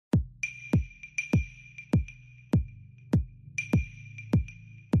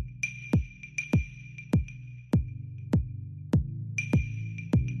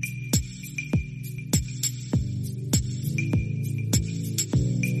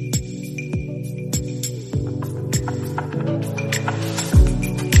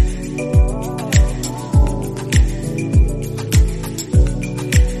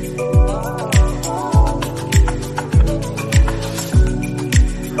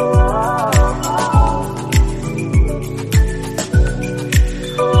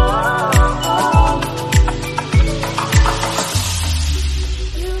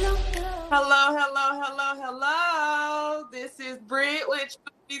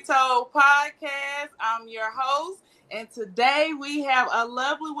Be Told podcast. I'm your host, and today we have a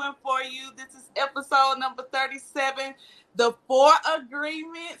lovely one for you. This is episode number 37, The 4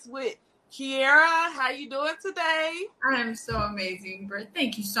 Agreements with Keara. How you doing today? I'm so amazing, Britt.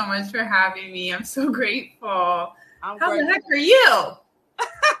 Thank you so much for having me. I'm so grateful. How the heck are you?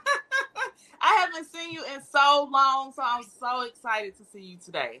 I haven't seen you in so long, so I'm so excited to see you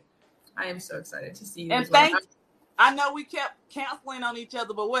today. I am so excited to see you. And thanks. I know we kept canceling on each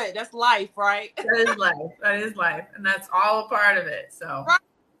other, but what? That's life, right? That is life. That is life. And that's all a part of it. So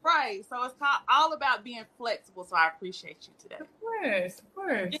Right. So it's all about being flexible. So I appreciate you today. Of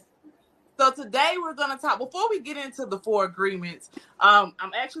course. So today we're going to talk, before we get into the 4 agreements, I'm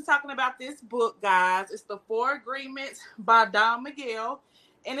actually talking about this book, guys. It's The 4 Agreements by Don Miguel.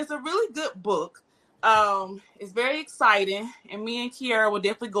 And it's a really good book. It's very exciting. And me and Keara will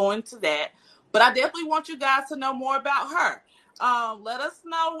definitely go into that. But I definitely want you guys to know more about her. Let us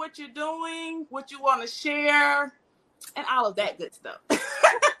know what you're doing, what you want to share, and all of that good stuff.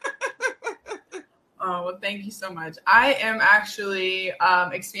 Oh, well, thank you so much. I am actually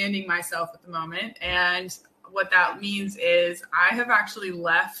expanding myself at the moment. And what that means is I have actually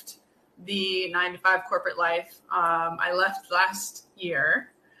left the 9-to-5 corporate life. I left last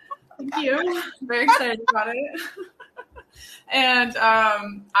year. Thank you. Very excited about it. And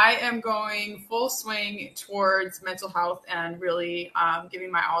I am going full swing towards mental health and really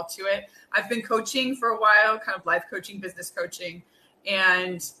giving my all to it. I've been coaching for a while, kind of life coaching, business coaching,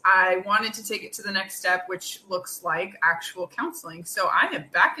 and I wanted to take it to the next step, which looks like actual counseling. So I am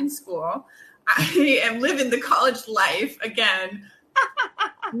back in school. I am living the college life again,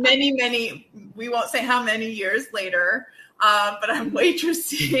 many, we won't say how many years later. But I'm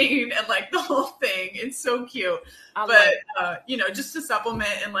waitressing and like the whole thing. It's so cute. Just to supplement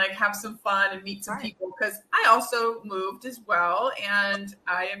and like have some fun and meet some people, because I also moved as well. And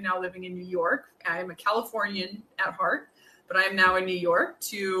I am now living in New York. I am a Californian at heart, but I am now in New York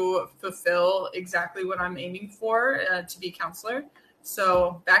to fulfill exactly what I'm aiming for, to be a counselor.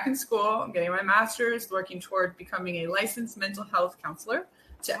 So back in school, I'm getting my master's, working toward becoming a licensed mental health counselor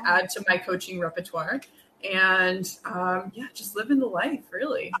to add to my coaching repertoire. And just living the life,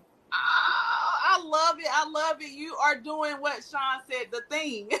 really. I love it. I love it. You are doing what Sean said, the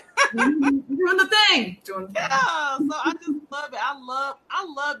thing. Doing the thing. Yeah. So I just love it. I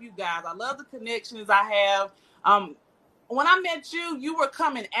love you guys. I love the connections I have. When I met you, you were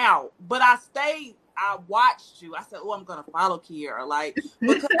coming out, but I watched you. I said, "Oh, I'm gonna follow Keara,"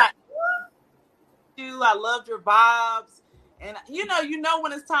 because I loved your vibes, and you know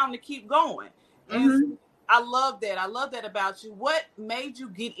when it's time to keep going. And I love that. I love that about you. What made you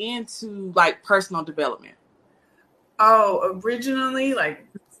get into personal development? Oh, originally,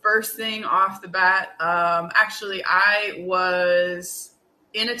 first thing off the bat, actually, I was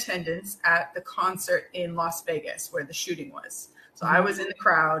in attendance at the concert in Las Vegas where the shooting was. So I was in the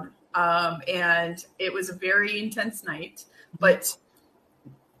crowd, and it was a very intense night, but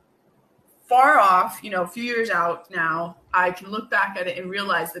far off, a few years out now, I can look back at it and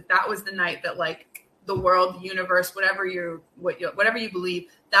realize that was the night that the world, the universe, whatever you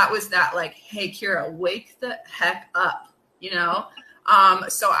believe, that was that hey, Keara, wake the heck up,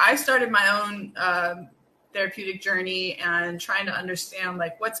 So I started my own therapeutic journey and trying to understand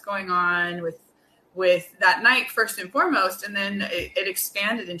what's going on with that night first and foremost, and then it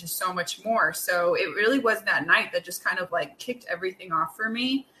expanded into so much more. So it really was that night that just kind of kicked everything off for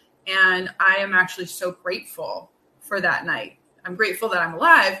me, and I am actually so grateful for that night. I'm grateful that I'm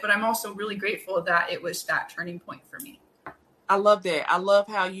alive, but I'm also really grateful that it was that turning point for me. I love that. I love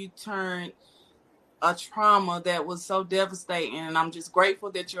how you turned a trauma that was so devastating, and I'm just grateful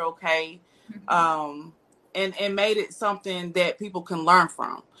that you're okay, and made it something that people can learn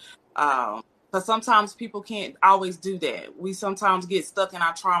from. Because sometimes people can't always do that. We sometimes get stuck in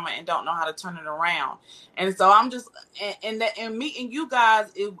our trauma and don't know how to turn it around. And so I'm just, and meeting you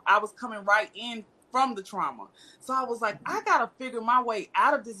guys, I was coming right in from the trauma. So I was like, I got to figure my way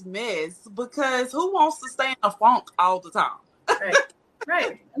out of this mess, because who wants to stay in a funk all the time?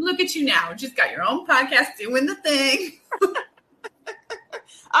 Right. And look at you now. Just got your own podcast, doing the thing.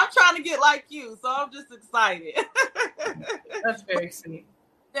 I'm trying to get like you, so I'm just excited. That's very sweet.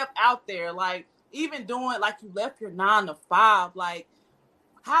 Step out there, even doing you left your 9 to 5.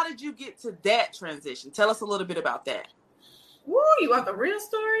 How did you get to that transition? Tell us a little bit about that. Woo, you want the real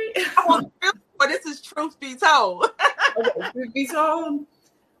story? I want the real story. This is truth be told. Okay, truth be told.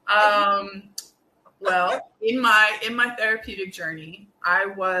 Well, in my therapeutic journey, I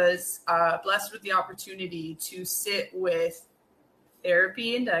was blessed with the opportunity to sit with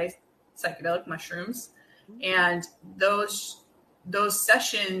therapy and psychedelic mushrooms, and those those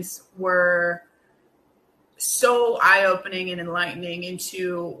sessions were so eye-opening and enlightening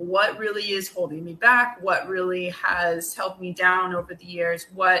into what really is holding me back, what really has held me down over the years,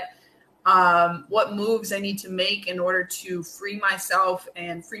 what moves I need to make in order to free myself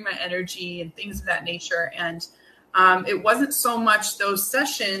and free my energy and things of that nature. And it wasn't so much those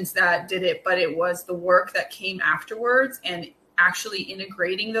sessions that did it, but it was the work that came afterwards and actually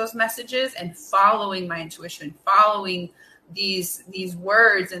integrating those messages and following my intuition, following these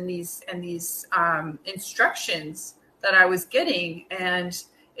words and these instructions that I was getting. And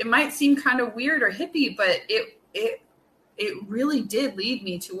it might seem kind of weird or hippie, but it really did lead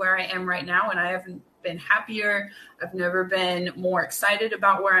me to where I am right now. And I haven't been happier. I've never been more excited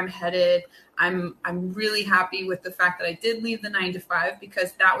about where I'm headed. I'm really happy with the fact that I did leave the 9-to-5,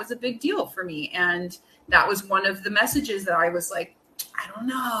 because that was a big deal for me. And that was one of the messages that I was like, I don't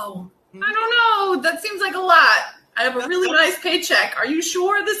know. That seems like a lot. I have a really nice paycheck. Are you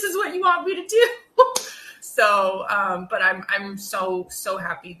sure this is what you want me to do? So, but I'm so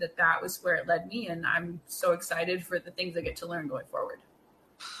happy that was where it led me. And I'm so excited for the things I get to learn going forward.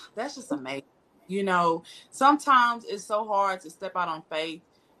 That's just amazing. You know, sometimes it's so hard to step out on faith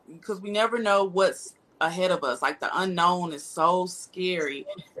because we never know what's ahead of us. Like, the unknown is so scary.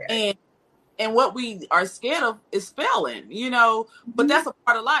 And what we are scared of is failing, you know, but that's a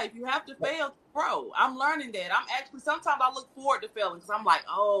part of life. You have to fail to grow. I'm learning that. Sometimes I look forward to failing because I'm like,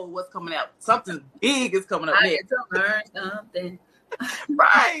 oh, what's coming out? Something big is coming up next. I get to learn something.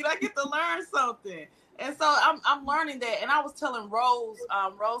 Right. I get to learn something. And so I'm learning that. And I was telling Rose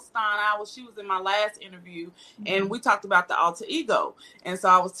Stein, she was in my last interview, and we talked about the alter ego. And so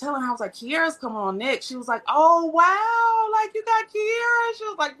I was telling her, I was like, Keara's coming on next. She was like, oh, wow, like, you got Keara. She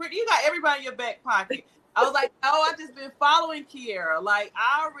was like, you got everybody in your back pocket. I was like, oh, I just been following Keara. Like,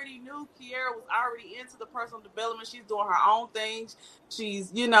 I already knew Keara was already into the personal development. She's doing her own things. She's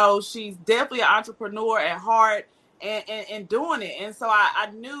definitely an entrepreneur at heart. And doing it. And so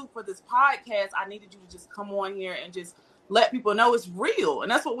I knew for this podcast, I needed you to just come on here and just let people know it's real. And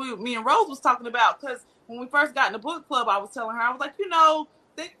that's what me and Rose was talking about. Because when we first got in the book club, I was telling her, I was like,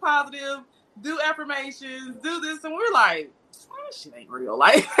 think positive, do affirmations, do this. And we're like, this shit ain't real.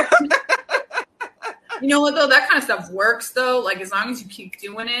 Like, you know what, though? That kind of stuff works, though. Like, as long as you keep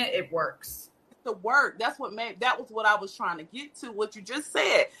doing it, it works. The work. That was what I was trying to get to. What you just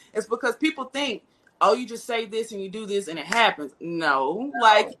said. It's because people think, oh, you just say this and you do this and it happens. No,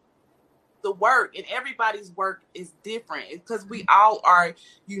 like, the work, and everybody's work is different because we all are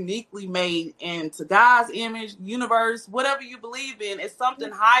uniquely made into God's image, universe, whatever you believe in. It's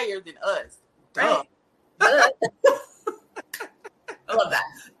something higher than us. Right. Duh. I love that.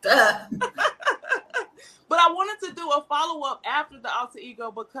 Duh. But I wanted to do a follow-up after the alter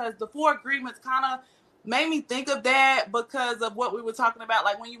ego because the 4 agreements kind of made me think of that because of what we were talking about.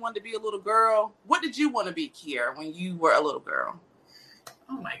 Like, when you wanted to be a little girl, what did you want to be, Keara, when you were a little girl?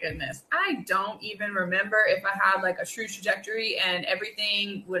 Oh my goodness. I don't even remember if I had like a true trajectory, and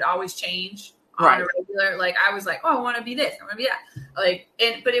everything would always change on a regular. Like, I was like, oh, I want to be this, I want to be that. Like,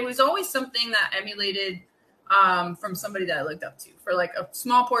 but it was always something that emulated from somebody that I looked up to. For like a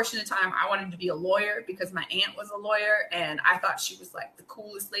small portion of time, I wanted to be a lawyer because my aunt was a lawyer, and I thought she was like the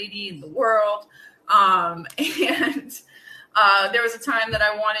coolest lady in the world. And there was a time that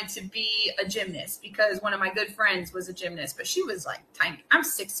I wanted to be a gymnast because one of my good friends was a gymnast, but she was like tiny. I'm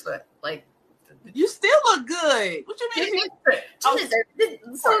 6 foot. Like, you still look good. What you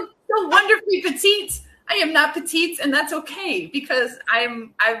mean? So wonderfully petite. I am not petite, and that's okay because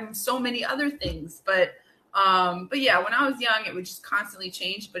I'm so many other things. But yeah, when I was young, it would just constantly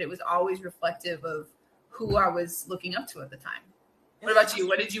change, but it was always reflective of who I was looking up to at the time. What about you?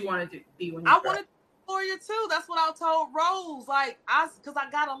 What did you want to be when you I wanted lawyer too. That's what I told Rose. Like, because I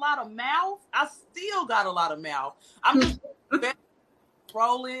got a lot of mouth. I still got a lot of mouth. I'm just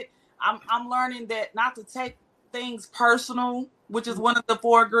control it. I'm learning that not to take things personal, which is one of the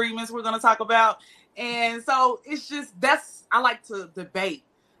 4 agreements we're going to talk about. And so it's just I like to debate.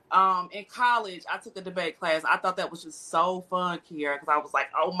 In college, I took a debate class. I thought that was just so fun, Keara, because I was like,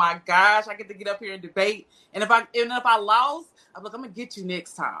 oh my gosh, I get to get up here and debate. And if I lost, I'm like, I'm gonna get you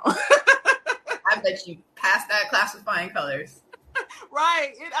next time. I bet you passed that class with flying colors.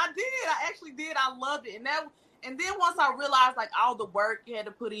 Right. I did. I actually did. I loved it. And then once I realized like all the work you had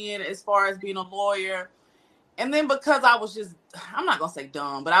to put in as far as being a lawyer, and then because I was just, I'm not gonna say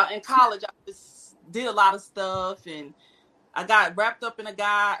dumb, but in college I just did a lot of stuff, and I got wrapped up in a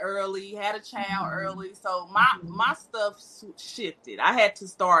guy early, had a child early, so my stuff shifted. I had to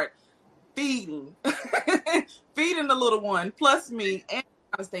start feeding the little one plus me, and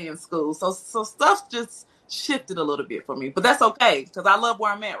I stay in school. So stuff just shifted a little bit for me, but that's okay because I love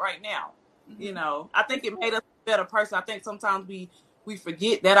where I'm at right now. Mm-hmm. You know, I think it made us a better person. I think sometimes we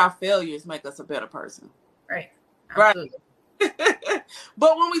forget that our failures make us a better person. Right. Absolutely. Right.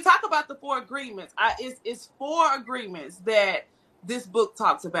 But when we talk about the 4 agreements, it's 4 agreements that this book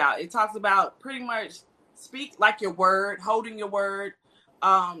talks about. It talks about pretty much speak like your word, holding your word,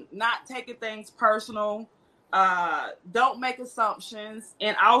 not taking things personal, don't make assumptions,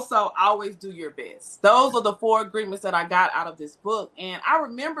 and also always do your best. Those are the 4 agreements that I got out of this book. And I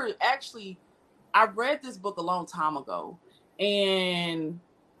remember actually I read this book a long time ago, and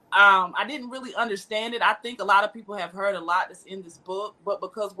I didn't really understand it. I think a lot of people have heard a lot that's in this book, but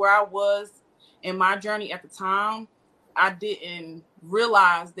because where I was in my journey at the time, I didn't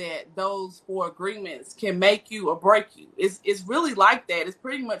realize that those 4 agreements can make you or break you. It's really like that. It's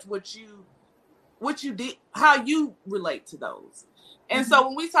pretty much what you did, how you relate to those. And so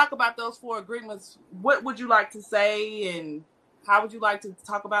when we talk about those 4 agreements, what would you like to say, and how would you like to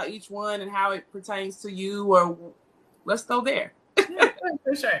talk about each one and how it pertains to you? Or let's go there. Yeah,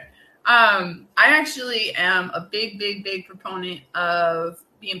 for sure. I actually am a big proponent of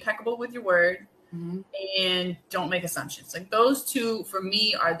be impeccable with your word, and don't make assumptions. Like those 2 for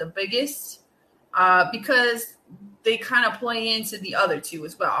me are the biggest, because they kind of play into the other 2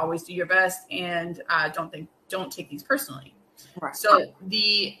 as well. Always do your best, and don't take these personally. Right. So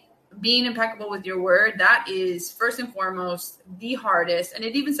the being impeccable with your word, that is first and foremost the hardest. And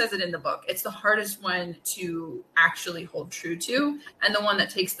it even says it in the book. It's the hardest one to actually hold true to, and the one that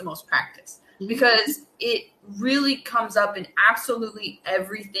takes the most practice, because it really comes up in absolutely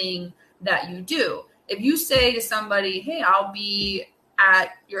everything that you do. If you say to somebody, hey, I'll be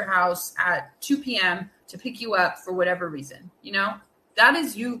at your house at 2 p.m. to pick you up for whatever reason, that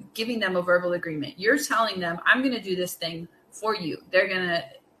is you giving them a verbal agreement. You're telling them, I'm going to do this thing for you. They're going to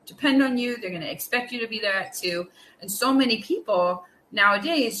depend on you. They're going to expect you to be there at 2. And so many people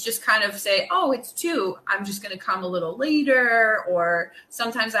nowadays just kind of say, oh, it's 2. I'm just going to come a little later. Or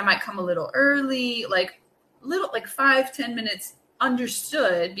sometimes I might come a little early, like 5-10 minutes,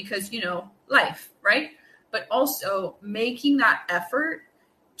 understood, because, life, right? But also making that effort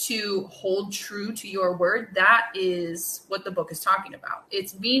to hold true to your word. That is what the book is talking about.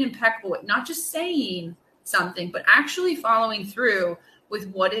 It's being impeccable, not just saying something, but actually following through with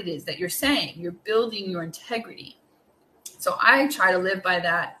what it is that you're saying. You're building your integrity. So I try to live by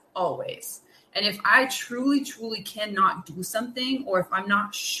that always. And if I truly cannot do something, or if I'm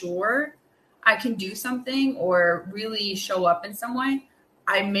not sure I can do something or really show up in some way,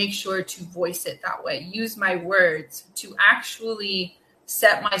 I make sure to voice it that way. Use my words to actually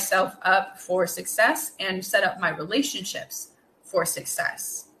set myself up for success and set up my relationships for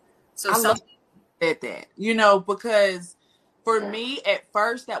success. So love that, because for me at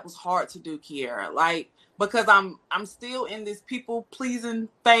first that was hard to do, Keara, because I'm still in this people pleasing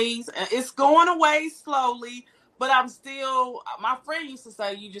phase, and it's going away slowly, but I'm still, my friend used to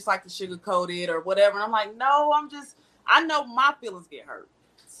say, you just like to sugarcoat it or whatever. And I'm like, no, I know my feelings get hurt.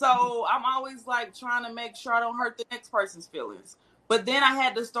 So I'm always like trying to make sure I don't hurt the next person's feelings. But then I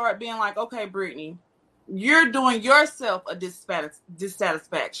had to start being like, okay, Brittany, you're doing yourself a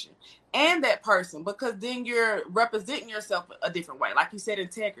dissatisfaction and that person, because then you're representing yourself a different way. Like you said,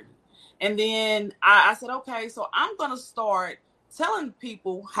 integrity. And then I said, okay, so I'm going to start telling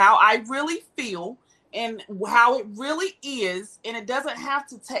people how I really feel and how it really is. And it doesn't have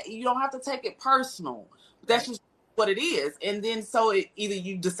to you don't have to take it personal. That's just what it is. And then so either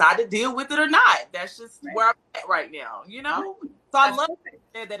you decide to deal with it or not. That's just where I'm at right now, So I love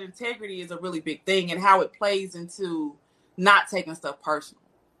that integrity is a really big thing, and how it plays into not taking stuff personal.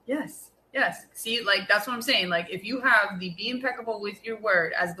 Yes. See, that's what I'm saying. If you have the be impeccable with your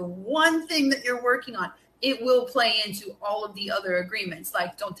word as the one thing that you're working on, it will play into all of the other agreements.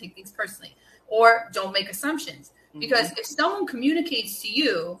 Don't take things personally, or don't make assumptions. Because if someone communicates to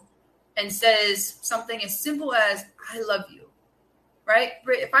you and says something as simple as, I love you, right?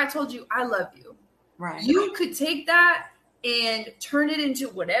 If I told you I love you, right, you could take that and turn it into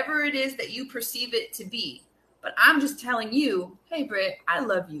whatever it is that you perceive it to be. But I'm just telling you, hey, Britt, I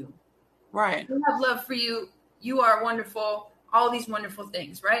love you. Right. I have love for you. You are wonderful. All these wonderful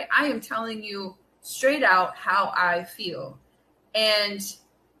things, right? I am telling you straight out how I feel. And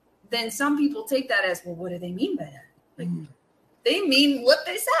then some people take that as, well, what do they mean by that? They mean what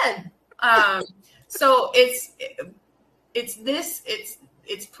they said. So it's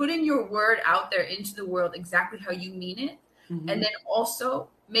putting your word out there into the world exactly how you mean it. And then also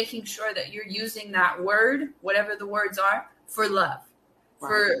making sure that you're using that word, whatever the words are, for love,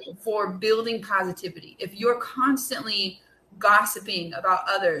 for building positivity. If you're constantly gossiping about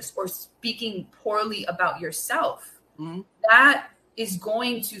others or speaking poorly about yourself, Mm-hmm. that is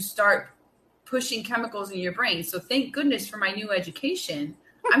going to start pushing chemicals in your brain. So thank goodness for my new education.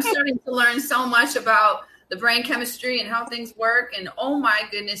 I'm starting to learn so much about the brain chemistry and how things work. And oh my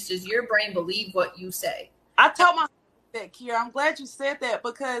goodness, does your brain believe what you say? I told my that, Keara, I'm glad you said that,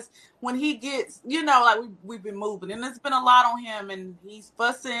 because when he gets, like we've been moving and it's been a lot on him and he's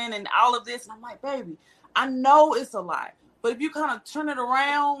fussing and all of this. And I'm like, baby, I know it's a lot, but if you kind of turn it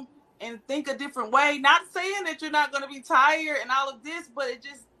around and think a different way, not saying that you're not going to be tired and all of this, but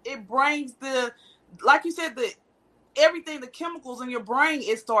it brings like you said, everything, the chemicals in your brain,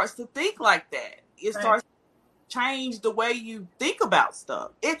 it starts to think like that. It starts to change the way you think about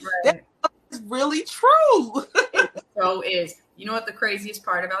stuff. That is really true. So you know what the craziest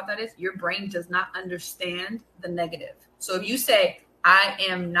part about that is? Your brain does not understand the negative. So if you say, I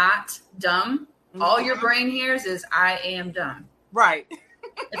am not dumb, all your brain hears is, I am dumb. Right.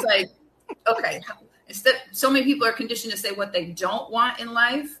 It's like, okay, so many people are conditioned to say what they don't want in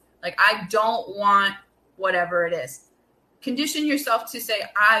life. Like, I don't want whatever it is. Condition yourself to say,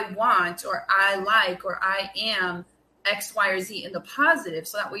 I want, or I like, or I am X, Y, or Z in the positive.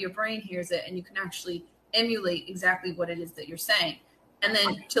 So that way your brain hears it and you can actually emulate exactly what it is that you're saying. And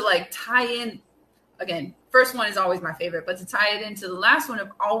then to like tie in, again, first one is always my favorite, but to tie it into the last one of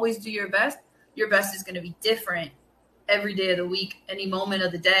always do your best is going to be different every day of the week, any moment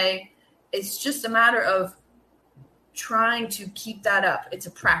of the day. It's just a matter of trying to keep that up. It's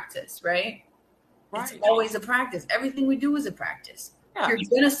a practice, right? It's always a practice. Everything we do is a practice. Yeah. You're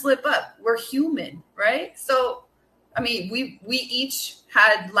going to slip up. We're human, right? So, I mean, we each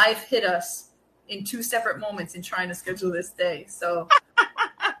had life hit us in two separate moments in trying to schedule this day. So,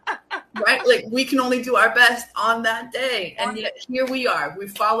 right? Like, we can only do our best on that day. And yet here we are. We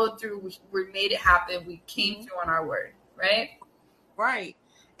followed through. We made it happen. We came through on our word, right? Right.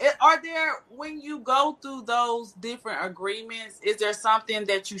 Are there, when you go through those different agreements, is there something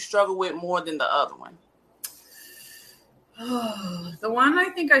that you struggle with more than the other one? Oh, the one I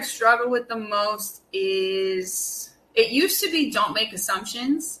think I struggle with the most is, it used to be don't make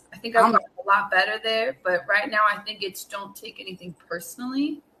assumptions. I think I've gotten a lot better there, but right now I think it's don't take anything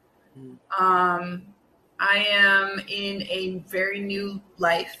personally. I am in a very new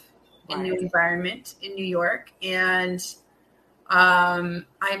life, a new environment in New York, and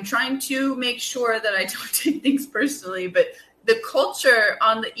I'm trying to make sure that I don't take things personally, but the culture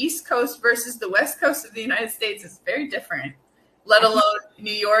on the East Coast versus the West Coast of the United States is very different, let alone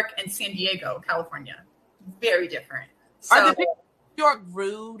New York and San Diego, California. Very different. So, are the people in New York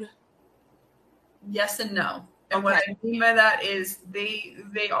rude? Yes and no. And what I mean by that is they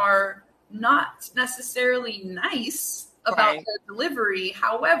are not necessarily nice about their delivery.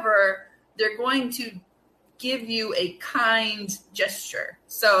 However, they're going to give you a kind gesture.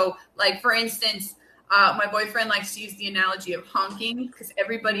 So, like, for instance, my boyfriend likes to use the analogy of honking, because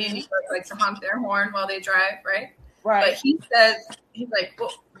everybody in New York likes to honk their horn while they drive, right? But he says, he's like,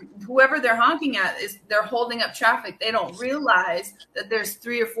 well, whoever they're honking at they're holding up traffic. They don't realize that there's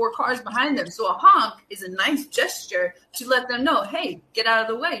 3 or 4 cars behind them. So a honk is a nice gesture to let them know, hey, get out of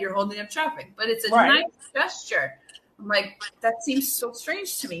the way. You're holding up traffic. But it's a nice gesture. I'm like, that seems so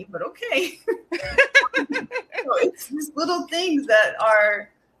strange to me, but okay. So it's just little things that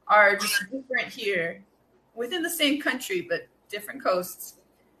are just different here within the same country, but different coasts.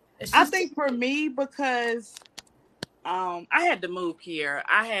 I think for me, because I had to move here.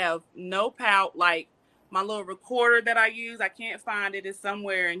 I have no pout, like my little recorder that I use. I can't find it. It's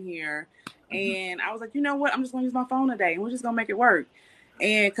somewhere in here. And I was like, you know what? I'm just going to use my phone today and we're just going to make it work.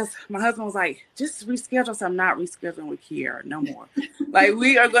 And because my husband was like, just reschedule. So I'm not rescheduling with Keara no more. Like,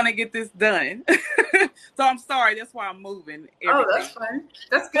 we are going to get this done. So I'm sorry. That's why I'm moving. Oh, that's fine.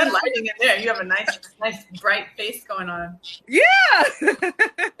 That's good lighting in there. You have a nice bright face going on. Yeah.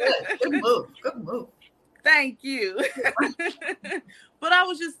 Good move. Good move. Thank you. But I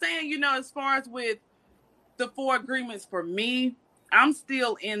was just saying, as far as with the 4 agreements for me, I'm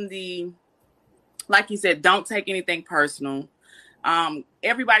still in the, like you said, don't take anything personal.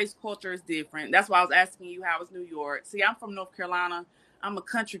 Everybody's culture is different. That's why I was asking you how was New York. See, I'm from North Carolina. I'm a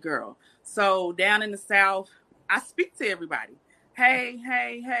country girl. So down in the South, I speak to everybody. Hey,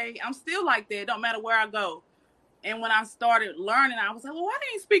 hey, hey. I'm still like that. It don't matter where I go. And when I started learning, I was like, well, why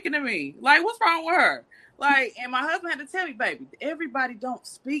they ain't speaking to me? Like, what's wrong with her? Like, and my husband had to tell me, baby, everybody don't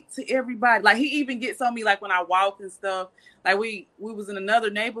speak to everybody. Like, he even gets on me, like, when I walk and stuff. Like, we was in another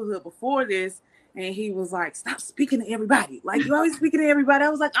neighborhood before this, and he was like, stop speaking to everybody. Like, you're always speaking to everybody. I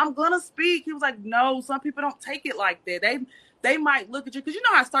was like, I'm going to speak. He was like, no, some people don't take it like that. They might look at you, because you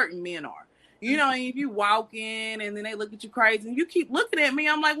know how certain men are. You know, if you walk in and then they look at you crazy and you keep looking at me,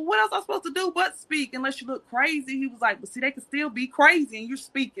 I'm like, well, what else am I supposed to do but speak unless you look crazy? He was like, but see, they can still be crazy and you're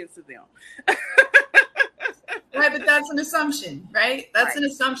speaking to them. Right, but that's an assumption, right? That's an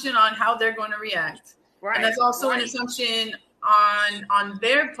assumption on how they're going to react. Right. And that's also an assumption on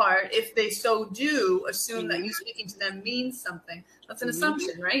their part, if they so do assume that you speaking to them means something. That's an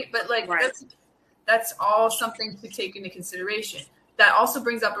assumption, right? But like that's all something to take into consideration. That also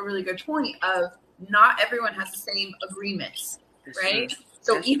brings up a really good point of not everyone has the same agreements, right?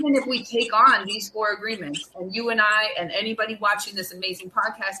 So even if we take on these 4 agreements, and you and I and anybody watching this amazing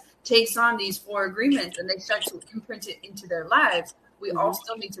podcast takes on these 4 agreements and they start to imprint it into their lives, we all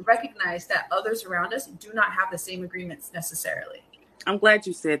still need to recognize that others around us do not have the same agreements necessarily. I'm glad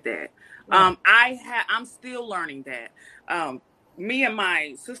you said that. Yeah. I'm still learning that. Me and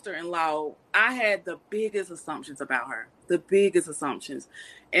my sister-in-law, I had the biggest assumptions about her, the biggest assumptions.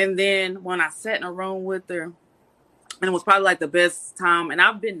 And then when I sat in a room with her, and it was probably like the best time, and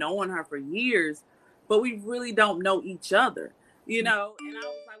I've been knowing her for years, but we really don't know each other, you know? And I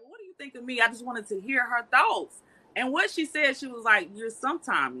was like, well, what do you think of me? I just wanted to hear her thoughts. And what she said, she was like, you're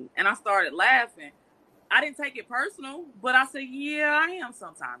sometimey. And I started laughing. I didn't take it personal, but I said, yeah, I am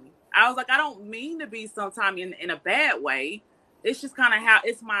sometimey. I was like, I don't mean to be sometimey in a bad way. It's just kind of how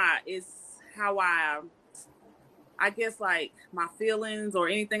it's how I guess like my feelings or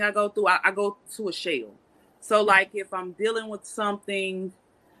anything I go through, I go to a shell. So like if I'm dealing with something,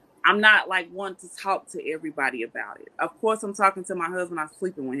 I'm not like one to talk to everybody about it. Of course, I'm talking to my husband, I'm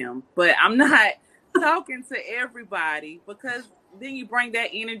sleeping with him, but I'm not talking to everybody because then you bring that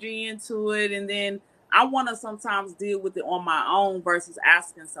energy into it. And then I want to sometimes deal with it on my own versus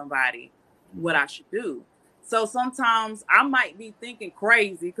asking somebody what I should do. So sometimes I might be thinking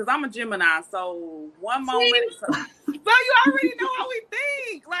crazy because I'm a Gemini. So one moment, so you already know how we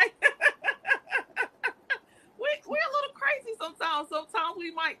think. Like we're a little crazy sometimes. Sometimes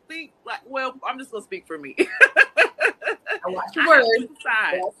we might think like, well, I'm just gonna speak for me. Watch your words.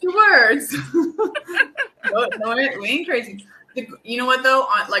 Watch your words. No, we ain't crazy. You know what though?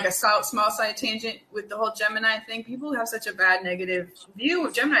 On like a small side tangent with the whole Gemini thing, people have such a bad negative view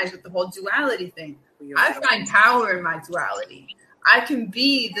of Geminis with the whole duality thing. I find power in my duality. I can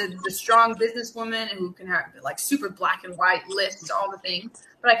be the strong businesswoman who can have like super black and white lists, all the things,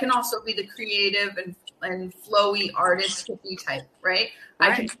 but I can also be the creative and flowy artist hippie type, right?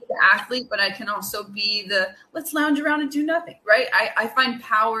 I can be the athlete, but I can also be the let's lounge around and do nothing, right? I find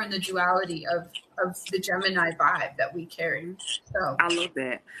power in the duality of the Gemini vibe that we carry. So I love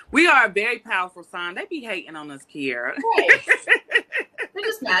that. We are a very powerful sign. They be hating on us, Keara. Right. They're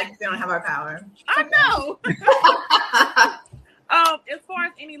just mad because they don't have our power. I know. As far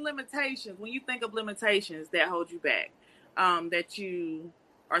as any limitations, when you think of limitations that hold you back, that you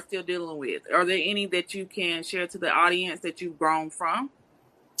are still dealing with, are there any that you can share to the audience that you've grown from?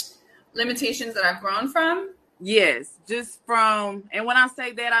 Limitations that I've grown from? Yes, just from, and when I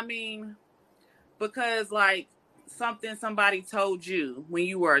say that, I mean, because like something somebody told you when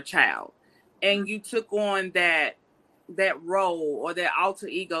you were a child and you took on that role or that alter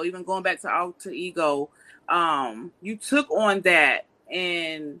ego, even going back to alter ego, you took on that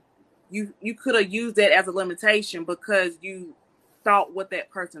and you could have used that as a limitation because you thought what that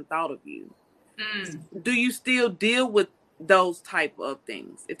person thought of you. Do you still deal with those type of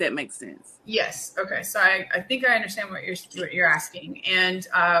things, if that makes sense? Yes. Okay. So I think I understand what you're asking. And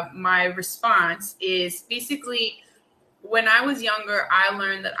my response is basically when I was younger, I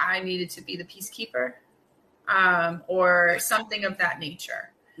learned that I needed to be the peacekeeper or something of that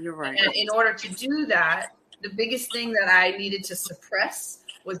nature. You're right. And in order to do that, the biggest thing that I needed to suppress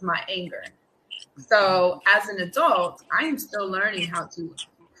was my anger. So as an adult, I am still learning how to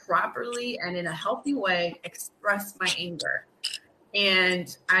properly and in a healthy way express my anger.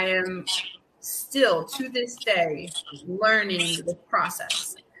 And I am still to this day learning this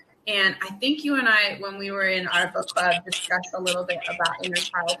process. And I think you and I, when we were in our book club, discussed a little bit about inner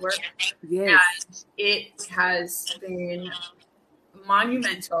child work. Yes. And it has been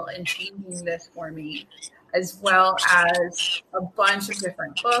monumental in changing this for me, as well as a bunch of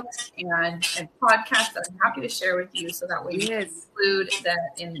different books and podcasts that I'm happy to share with you so that way you can include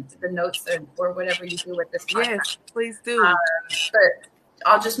that in the notes or whatever you do with this podcast. Yes, please do. But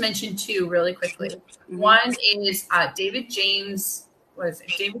I'll just mention 2 really quickly. Mm-hmm. One is David James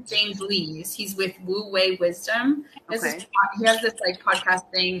Lee's. He's with Wu Wei Wisdom. He has this like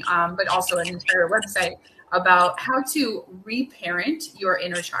podcast thing, but also an entire website about how to reparent your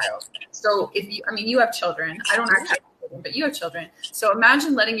inner child. So you have children. I don't actually have children, but you have children. So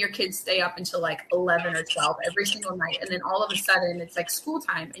imagine letting your kids stay up until like 11 or 12 every single night. And then all of a sudden it's like school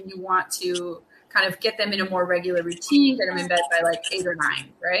time and you want to kind of get them in a more regular routine, get them in bed by like 8 or 9,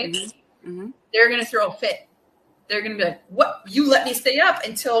 right? They're going to throw a fit. They're going to be like, what? You let me stay up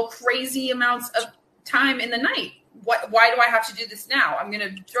until crazy amounts of time in the night. Why do I have to do this now? I'm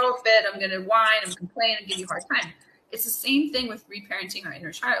going to throw a fit. I'm going to whine. I'm going to complain and give you a hard time. It's the same thing with reparenting our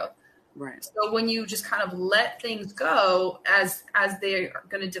inner child. Right. So when you just kind of let things go as they are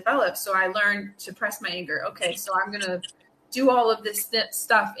going to develop. So I learned to press my anger. Okay, so I'm going to do all of this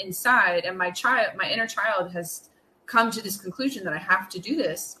stuff inside. And my inner child has come to this conclusion that I have to do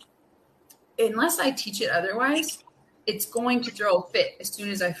this. Unless I teach it otherwise, it's going to throw a fit as soon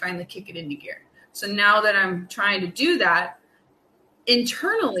as I finally kick it into gear. So now that I'm trying to do that,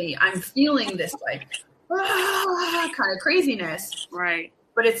 internally, I'm feeling this like kind of craziness. Right.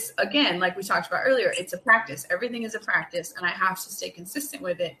 But it's, again, like we talked about earlier, it's a practice. Everything is a practice, and I have to stay consistent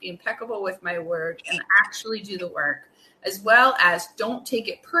with it, be impeccable with my word, and actually do the work, as well as don't take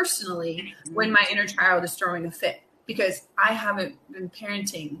it personally when my inner child is throwing a fit, because I haven't been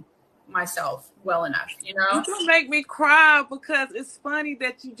parenting myself well enough, you know? It's gonna make me cry because it's funny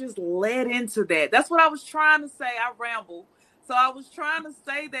that you just led into that. That's what I was trying to say. I ramble. So I was trying to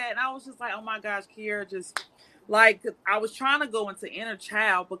say that, and I was just like, oh my gosh, Keara, just like, I was trying to go into inner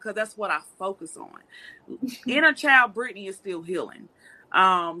child because that's what I focus on. Inner child Brittany is still healing.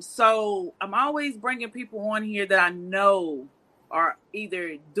 So I'm always bringing people on here that I know are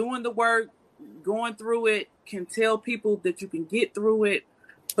either doing the work, going through it, can tell people that you can get through it.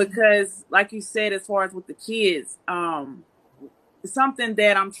 Because like you said, as far as with the kids, something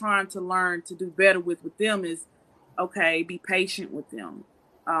that I'm trying to learn to do better with them is, okay, be patient with them.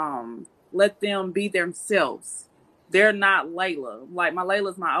 Let them be themselves. They're not Layla. Like, my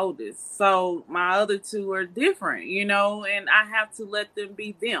Layla's my oldest. So my other two are different, you know, and I have to let them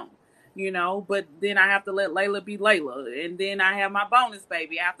be them, you know, but then I have to let Layla be Layla. And then I have my bonus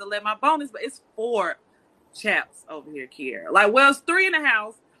baby. I have to let my bonus, but it's 4 chaps over here, Keara. Like, well, it's 3 in the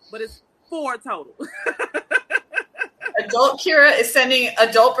house, but it's 4 total. Adult Keara is sending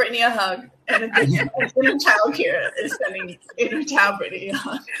adult Brittany a hug, and inner child Keara is sending inner child Brittany a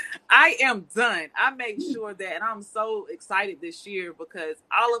hug. I am done. I made sure that, and I'm so excited this year because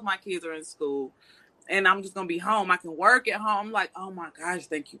all of my kids are in school, and I'm just gonna be home. I can work at home. I'm like, oh my gosh,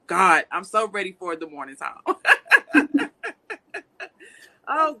 thank you, God. I'm so ready for the morning time.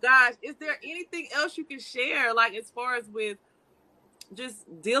 Oh gosh, is there anything else you can share, like as far as with just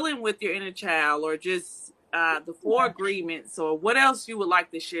dealing with your inner child, or just the 4 agreements, or what else you would like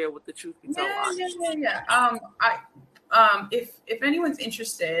to share with the Truth Be Told? If anyone's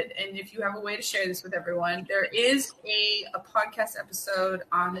interested, and if you have a way to share this with everyone, there is a podcast episode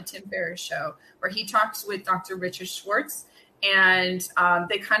on the Tim Ferriss Show where he talks with Dr. Richard Schwartz, and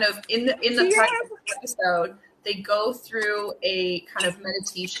they kind of in the podcast episode, they go through a kind of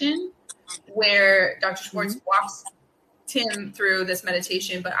meditation where Dr. Schwartz walks Tim through this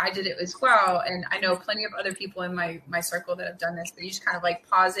meditation, but I did it as well. And I know plenty of other people in my circle that have done this, but you just kind of like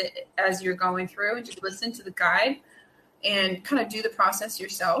pause it as you're going through and just listen to the guide and kind of do the process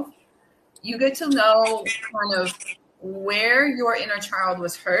yourself. You get to know kind of where your inner child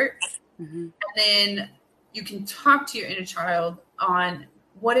was hurt. And then you can talk to your inner child on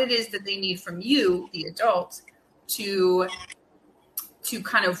what it is that they need from you, the adult, to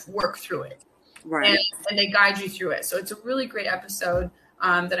kind of work through it. Right. And they guide you through it. So it's a really great episode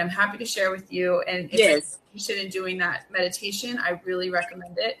that I'm happy to share with you. And if you're interested in doing that meditation, I really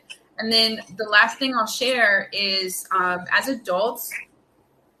recommend it. And then the last thing I'll share is as adults,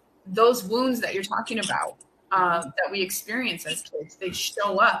 those wounds that you're talking about that we experience as kids, they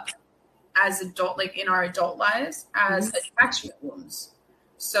show up as adult, like in our adult lives, as attachment wounds.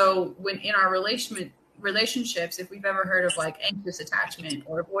 So when in our relationships, if we've ever heard of like anxious attachment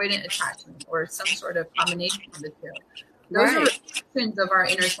or avoidant attachment or some sort of combination of the two, those are reflections of our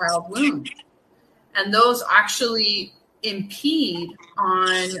inner child wounds. And those actually impede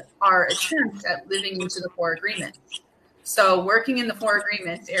on our attempts at living into the 4 agreements. So working in the 4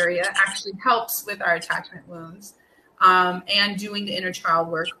 agreements area actually helps with our attachment wounds. And doing the inner child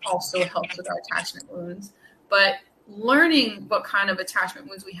work also helps with our attachment wounds. But learning what kind of attachment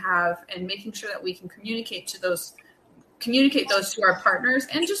wounds we have and making sure that we can communicate those to our partners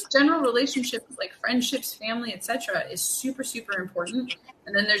and just general relationships like friendships, family, etc. is super, super important.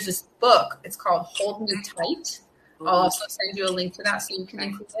 And then there's this book. It's called Hold Me Tight. I'll also send you a link to that so you can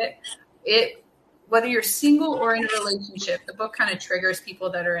include it. Whether you're single or in a relationship, the book kind of triggers people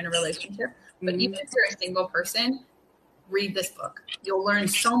that are in a relationship. But even if you're a single person, read this book. You'll learn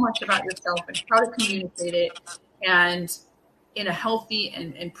so much about yourself and how to communicate it. and in a healthy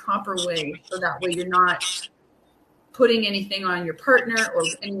and proper way. So that way you're not putting anything on your partner or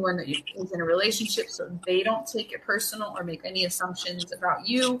anyone that is in a relationship, so they don't take it personal or make any assumptions about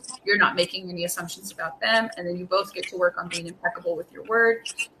you. You're not making any assumptions about them. And then you both get to work on being impeccable with your word.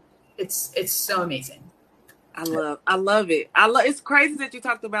 It's so amazing. I love it. It's crazy that you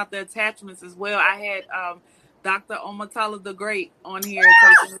talked about the attachments as well. I had Dr. Omatala the Great on here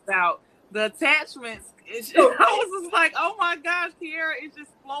talking about the attachments. I was just like, oh my gosh, Keara is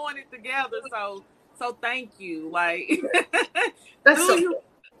just flowing it together. So thank you. Like That's so cool.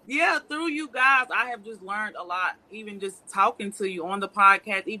 Yeah, through you guys, I have just learned a lot, even just talking to you on the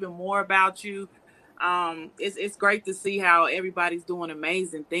podcast, even more about you. It's great to see how everybody's doing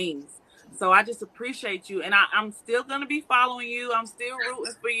amazing things. So I just appreciate you, and I'm still gonna be following you. I'm still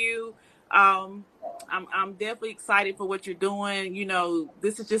rooting for you. I'm definitely excited for what you're doing. You know,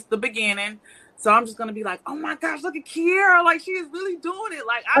 this is just the beginning. So I'm just gonna be like, oh my gosh, look at Keara, like she is really doing it.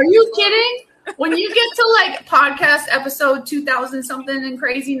 Like, are you kidding? When you get to like podcast episode 2000 something and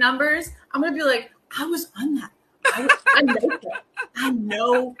crazy numbers, I'm gonna be like, I was on that. I know that. I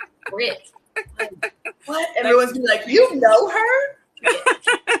know it. Like, what? Everyone's be like, you know her?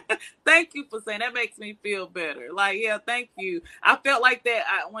 Yeah. Thank you for saying that. Makes me feel better. Like, yeah, thank you. I felt like that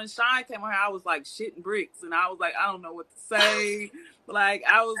when Sean came on here, I was like shitting bricks, and I was like, I don't know what to say. Like,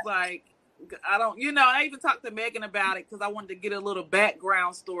 I was like, I don't, I even talked to Megan about it because I wanted to get a little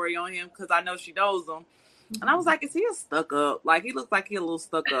background story on him because I know she knows him. And I was like, is he a stuck up? Like, he looks like he's a little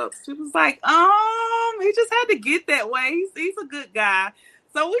stuck up. She was like, he just had to get that way. He's a good guy.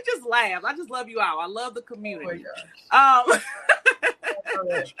 So we just laughed. I just love you all. I love the community. Oh my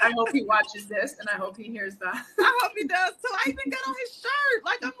gosh. I hope he watches this, and I hope he hears that. I hope he does too. I even got on his shirt.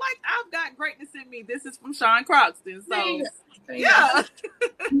 Like, I'm like, I've got greatness in me. This is from Sean Croxton. So yeah.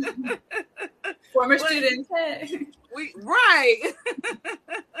 Former student. Right.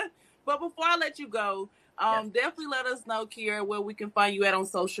 But before I let you go, definitely let us know, Keara, where we can find you at on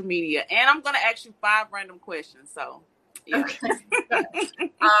social media. And I'm going to ask you 5 random questions. So, yeah. Okay.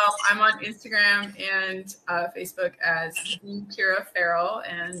 I'm on Instagram and Facebook as Keara Farrel,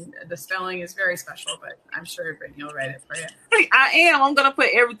 and the spelling is very special, but I'm sure Brittany will write it for you. I am. I'm going to put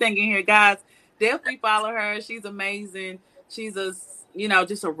everything in here, guys. Definitely follow her. She's amazing. She's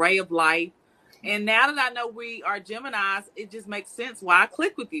just a ray of light. And now that I know we are Geminis, it just makes sense why I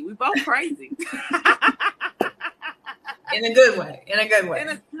click with you. We both crazy. In a good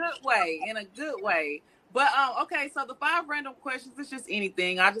way. But, okay, so the 5 random questions, it's just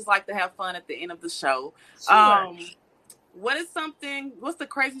anything. I just like to have fun at the end of the show. Sure. What's the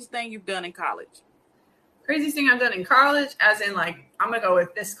craziest thing you've done in college? Craziest thing I've done in college, as in, like, I'm going to go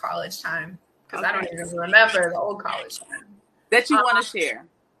with this college time, because I don't even remember the old college time. That you want to share?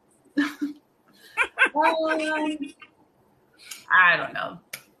 I don't know.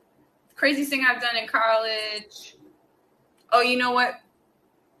 Craziest thing I've done in college. Oh, you know what?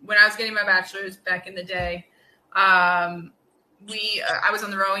 When I was getting my bachelor's back in the day, I was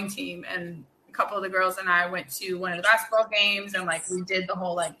on the rowing team, and a couple of the girls and I went to one of the basketball games, and like we did the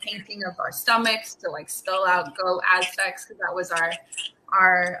whole like painting of our stomachs to like spell out "Go Aztecs" because that was our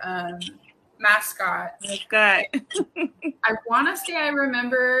mascot. Okay. I want to say I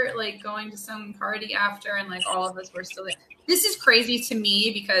remember like going to some party after, and like all of us were still there. This is crazy to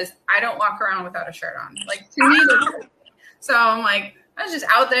me because I don't walk around without a shirt on. Like to me, so I'm like, I was just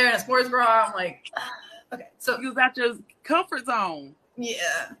out there in a sports bra. I'm like, okay. So you was at your comfort zone.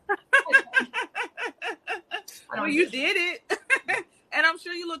 Yeah. Well, you did it. And I'm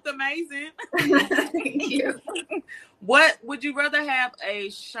sure you looked amazing. Thank you. What would you rather have, a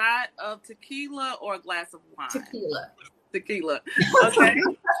shot of tequila or a glass of wine? Tequila. Okay.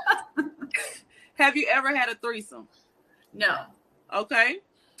 Have you ever had a threesome? No. Okay.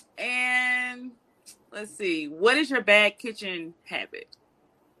 And let's see. What is your bad kitchen habit?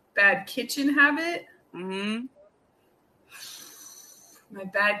 Bad kitchen habit? Mm-hmm. My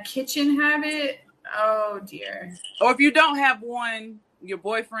bad kitchen habit? Oh, dear. Or if you don't have one, your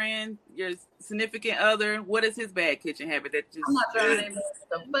boyfriend, your significant other, what is his bad kitchen habit? I'm not throwing him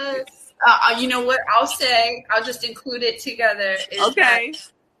under the bus. You know what? I'll just include it together. Okay.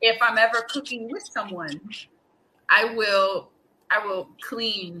 If I'm ever cooking with someone, I will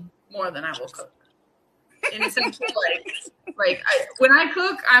clean more than I will cook. In a sense, when I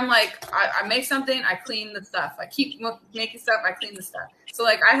cook, I'm like, I make something, I clean the stuff. I keep making stuff, I clean the stuff. So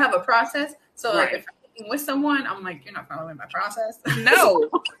like, I have a process. So like, if I'm cooking with someone, I'm like, you're not following my process. No.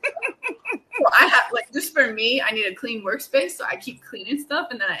 So I have like, just for me, I need a clean workspace. So I keep cleaning stuff,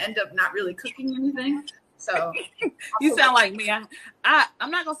 and then I end up not really cooking anything. So you sound like me. I'm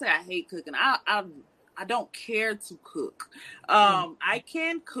not gonna say I hate cooking. I I don't care to cook. I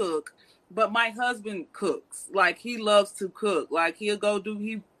can cook, but my husband cooks. Like, he loves to cook. Like,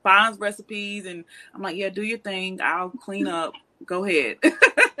 he finds recipes, and I'm like, yeah, do your thing. I'll clean up. Go ahead.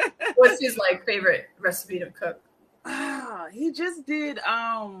 What's his like favorite recipe to cook? He just did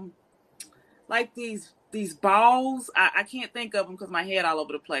like these balls. I can't think of them because my head all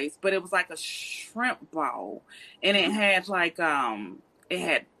over the place. But it was like a shrimp ball, and it had like it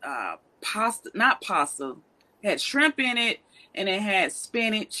had pasta, not pasta. It had shrimp in it, and it had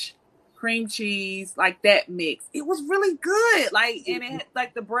spinach, cream cheese, like that mix. It was really good. Like, and it had,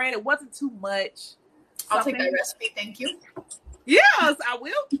 like, the bread, it wasn't too much. I'll take that recipe. Thank you. Yes, I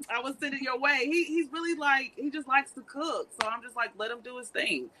will. I will send it your way. He's really like, he just likes to cook. So I'm just like, let him do his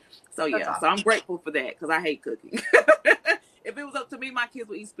thing. So yeah, awesome. So I'm grateful for that because I hate cooking. If it was up to me, my kids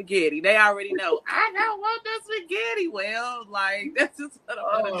would eat spaghetti. They already know, I don't want the spaghetti. Well, like, that's just what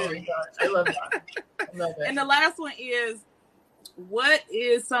I'm going to do. I love that. I love it. And the last one is, what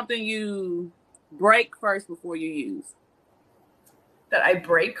is something you break first before you use? That I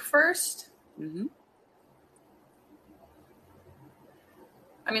break first? Mm-hmm.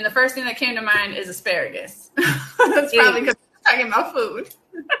 I mean, the first thing that came to mind is asparagus. That's probably because I'm talking about food.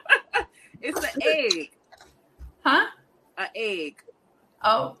 It's an egg. Huh? An egg.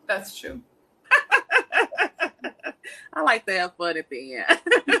 Oh, that's true. I like to have fun at the end.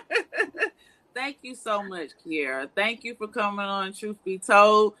 Thank you so much, Keara. Thank you for coming on Truth Be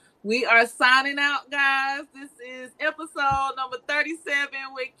Told. We are signing out, guys. This is episode number 37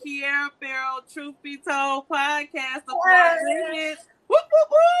 with Keara Farrel, Truth Be Told podcast. Woo, woo,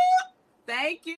 woo. Thank you.